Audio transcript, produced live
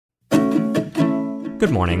Good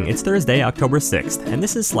morning, it's Thursday, October 6th, and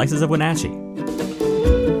this is Slices of Wenatchee.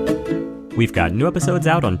 We've got new episodes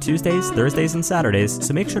out on Tuesdays, Thursdays, and Saturdays,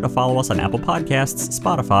 so make sure to follow us on Apple Podcasts,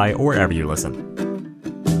 Spotify, or wherever you listen.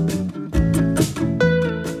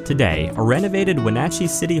 Today, a renovated Wenatchee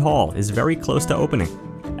City Hall is very close to opening.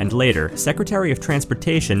 And later, Secretary of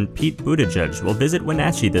Transportation Pete Buttigieg will visit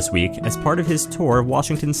Wenatchee this week as part of his tour of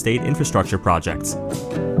Washington state infrastructure projects.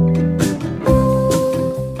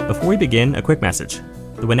 Before we begin, a quick message.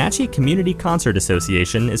 The Wenatchee Community Concert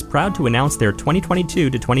Association is proud to announce their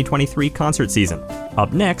 2022 to 2023 concert season.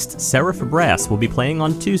 Up next, Seraph Brass will be playing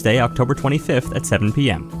on Tuesday, October 25th at 7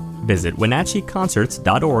 p.m. Visit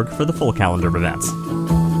WenatcheeConcerts.org for the full calendar of events.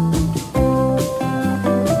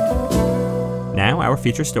 Now, our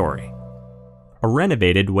feature story. A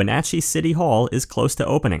renovated Wenatchee City Hall is close to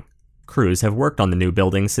opening. Crews have worked on the new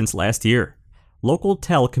building since last year. Local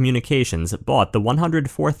Tel Communications bought the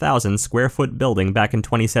 104,000 square foot building back in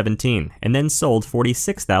 2017 and then sold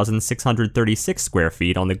 46,636 square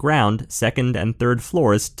feet on the ground, second and third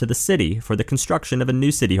floors to the city for the construction of a new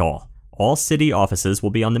city hall. All city offices will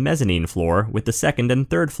be on the mezzanine floor, with the second and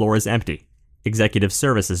third floors empty. Executive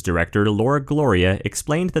Services Director Laura Gloria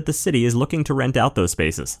explained that the city is looking to rent out those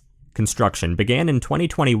spaces. Construction began in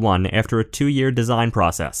 2021 after a 2-year design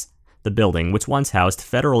process. The building, which once housed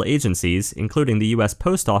federal agencies, including the U.S.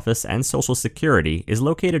 Post Office and Social Security, is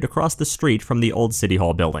located across the street from the old City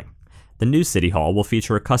Hall building. The new City Hall will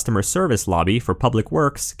feature a customer service lobby for public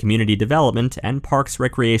works, community development, and parks,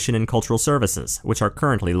 recreation, and cultural services, which are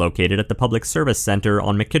currently located at the Public Service Center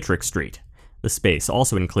on McKittrick Street. The space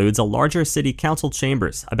also includes a larger city council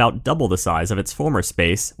chambers, about double the size of its former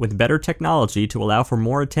space, with better technology to allow for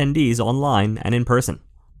more attendees online and in person.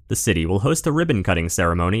 The city will host a ribbon-cutting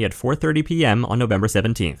ceremony at 4:30 p.m. on November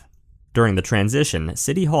 17th. During the transition,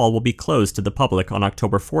 City Hall will be closed to the public on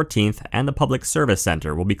October 14th, and the Public Service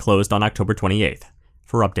Center will be closed on October 28th.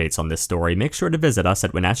 For updates on this story, make sure to visit us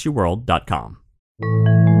at WenatcheeWorld.com.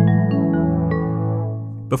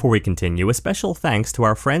 Before we continue, a special thanks to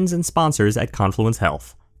our friends and sponsors at Confluence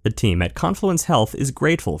Health. The team at Confluence Health is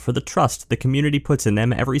grateful for the trust the community puts in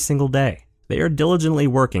them every single day. They are diligently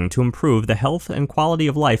working to improve the health and quality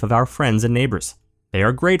of life of our friends and neighbors. They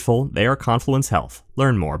are grateful. They are Confluence Health.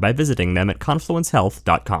 Learn more by visiting them at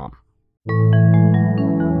confluencehealth.com.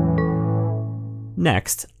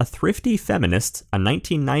 Next, a thrifty feminist, a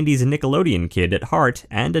 1990s Nickelodeon kid at heart,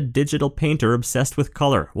 and a digital painter obsessed with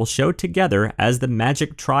color will show together as the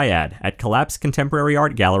Magic Triad at Collapse Contemporary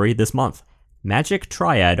Art Gallery this month. Magic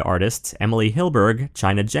Triad artists Emily Hilberg,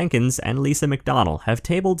 China Jenkins, and Lisa McDonnell have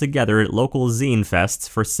tabled together at local zine fests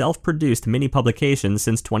for self-produced mini-publications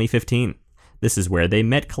since 2015. This is where they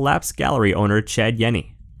met Collapse Gallery owner Chad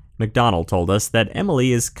Yenny. McDonnell told us that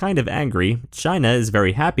Emily is kind of angry, China is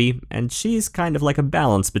very happy, and she's kind of like a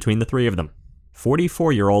balance between the three of them.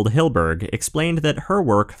 44-year-old Hilberg explained that her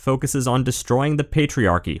work focuses on destroying the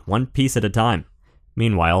patriarchy one piece at a time.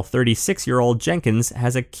 Meanwhile, 36-year-old Jenkins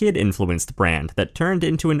has a kid-influenced brand that turned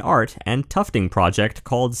into an art and tufting project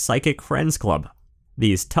called Psychic Friends Club.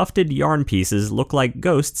 These tufted yarn pieces look like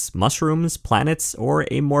ghosts, mushrooms, planets, or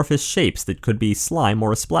amorphous shapes that could be slime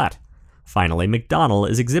or a splat. Finally, McDonnell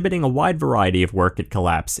is exhibiting a wide variety of work at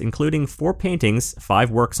Collapse, including 4 paintings, 5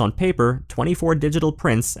 works on paper, 24 digital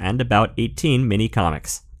prints, and about 18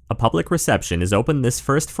 mini-comics. A public reception is open this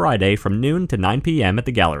first Friday from noon to 9 p.m. at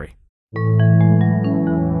the gallery.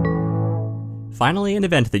 Finally, an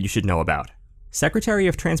event that you should know about. Secretary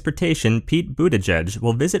of Transportation Pete Buttigieg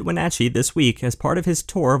will visit Wenatchee this week as part of his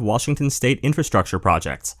tour of Washington state infrastructure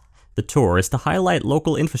projects. The tour is to highlight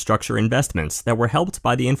local infrastructure investments that were helped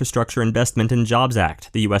by the Infrastructure Investment and Jobs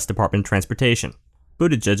Act, the U.S. Department of Transportation.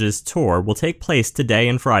 Buttigieg's tour will take place today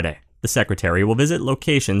and Friday. The secretary will visit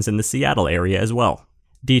locations in the Seattle area as well.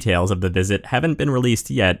 Details of the visit haven't been released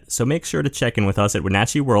yet, so make sure to check in with us at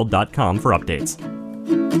WenatcheeWorld.com for updates.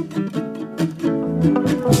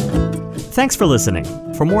 Thanks for listening.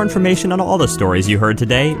 For more information on all the stories you heard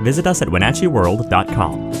today, visit us at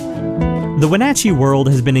WenatcheeWorld.com. The Wenatchee World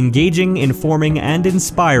has been engaging, informing, and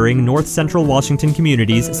inspiring North Central Washington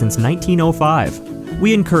communities since 1905.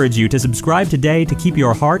 We encourage you to subscribe today to keep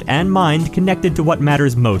your heart and mind connected to what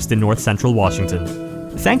matters most in North Central Washington.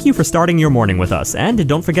 Thank you for starting your morning with us, and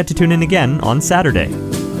don't forget to tune in again on Saturday.